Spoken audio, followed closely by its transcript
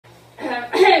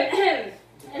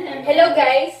Hello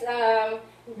guys,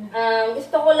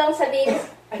 gusto ko lang sabihin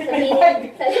hello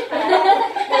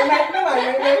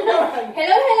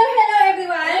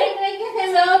everyone.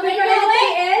 So, before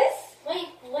anything else,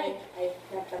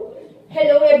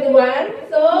 hello everyone.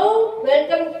 So,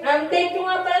 welcome. Thank you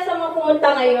nga pala sa mga pumunta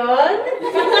ngayon.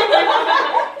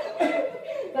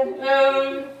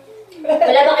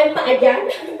 Wala ba kayong paa dyan?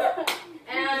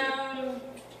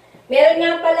 Meron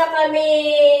nga pala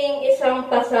kaming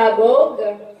isang pasabog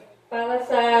para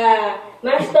sa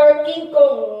Master King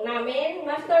Kong namin.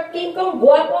 Master King Kong,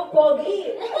 guwapo,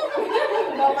 pogi.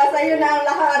 Mapasayo na ang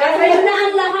lahat. Mapasayo na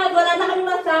ang lahat. Wala na kami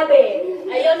masabi.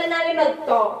 Ayaw na namin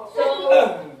mag-talk. So,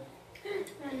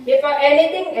 before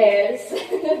anything else,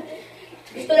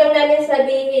 gusto lang namin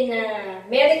sabihin na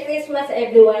Merry Christmas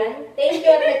everyone. Thank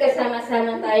you at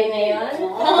nagkasama-sama tayo ngayon.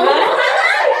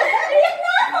 Ayan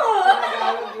na ako!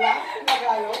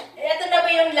 Ito na ba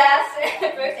yung last,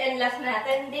 first and last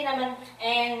natin? Hindi naman,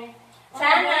 and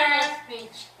sana,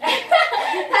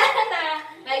 sana,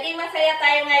 maging masaya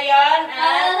tayo ngayon.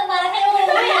 Para kayo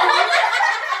umuwi.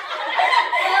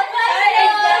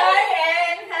 Enjoy,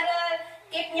 and sana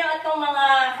keep nyo itong mga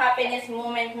happiness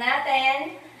moment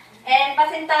natin. And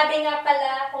pasintabi nga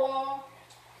pala kung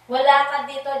wala ka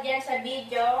dito dyan sa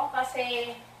video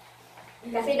kasi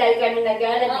dahil kami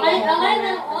nag-alala. Okay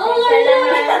na.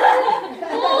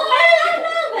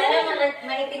 Sana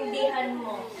maintindihan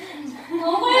mo.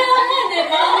 Okay lang yan, di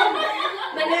ba?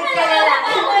 Manood ka na lang.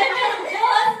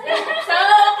 So,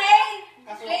 okay.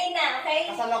 Okay na, okay?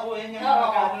 Kasalakuin niya Oo.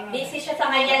 mga Busy siya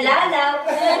sa kanya lalaw.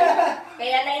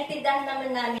 Kaya naintindihan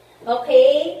naman namin.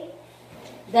 Okay?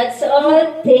 That's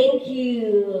all. Thank you.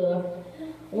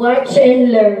 Watch and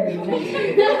learn.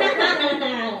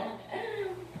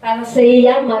 Para sa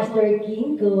iya, Master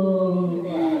King Kong.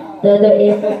 Todo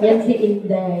effort yan si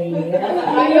Inday.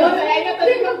 Ayun, ay na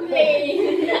pala mag-play.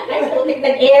 Ay, putik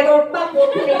nag-error pa.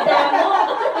 Putik mo.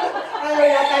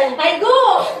 Ay,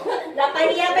 go!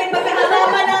 Napahiya pa yung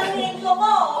pagkakasama ng linggo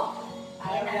ko.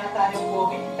 Ayaw yata yung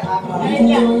booking kaama.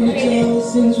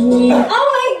 Oh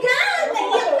my God!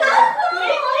 Naiyak na ako!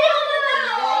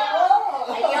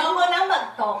 Ayoko na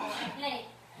mag-talk.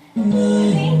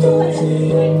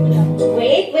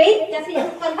 Wait. Kasi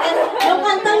yung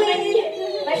kanta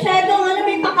masyadong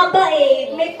may pakaba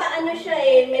eh. May paano siya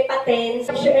eh. May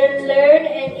patense. Learn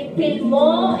and i-feel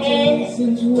mo and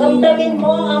ramdamin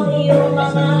mo ang iyong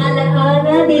mga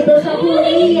alaala dito sa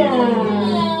Korea.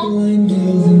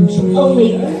 Oh my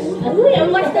God. Ano yung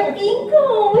Master King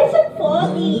ko? Where's a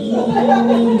foggy?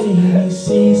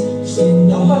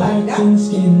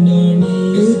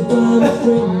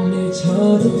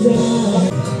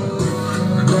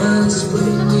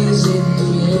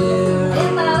 Eh,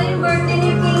 parang yung birthday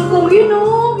ni King Kong yun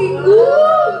o! King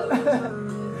Kong!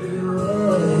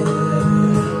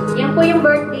 Yan po yung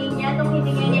birthday niya nung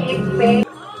hindi niya expect.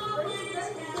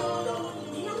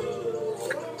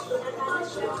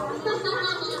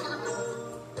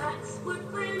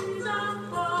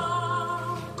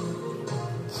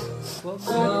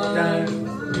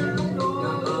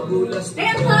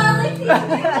 Eh, pangit!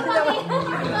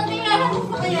 Patingahan mo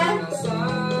pa kaya?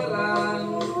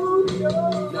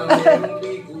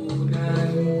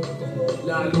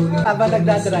 Habang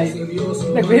nagdadrive,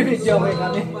 nagbe-video okay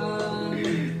kami.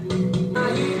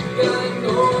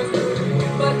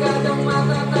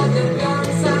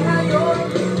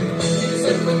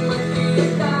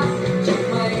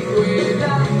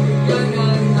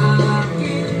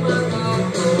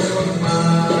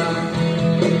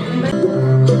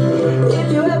 If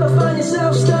you ever find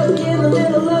yourself stuck in the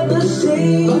middle of the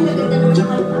sea,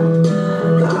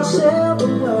 I'll sail the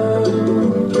world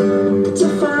to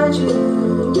find you,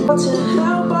 to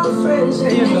help our friends.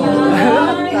 Ayun o.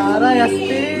 Tara,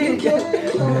 yastig.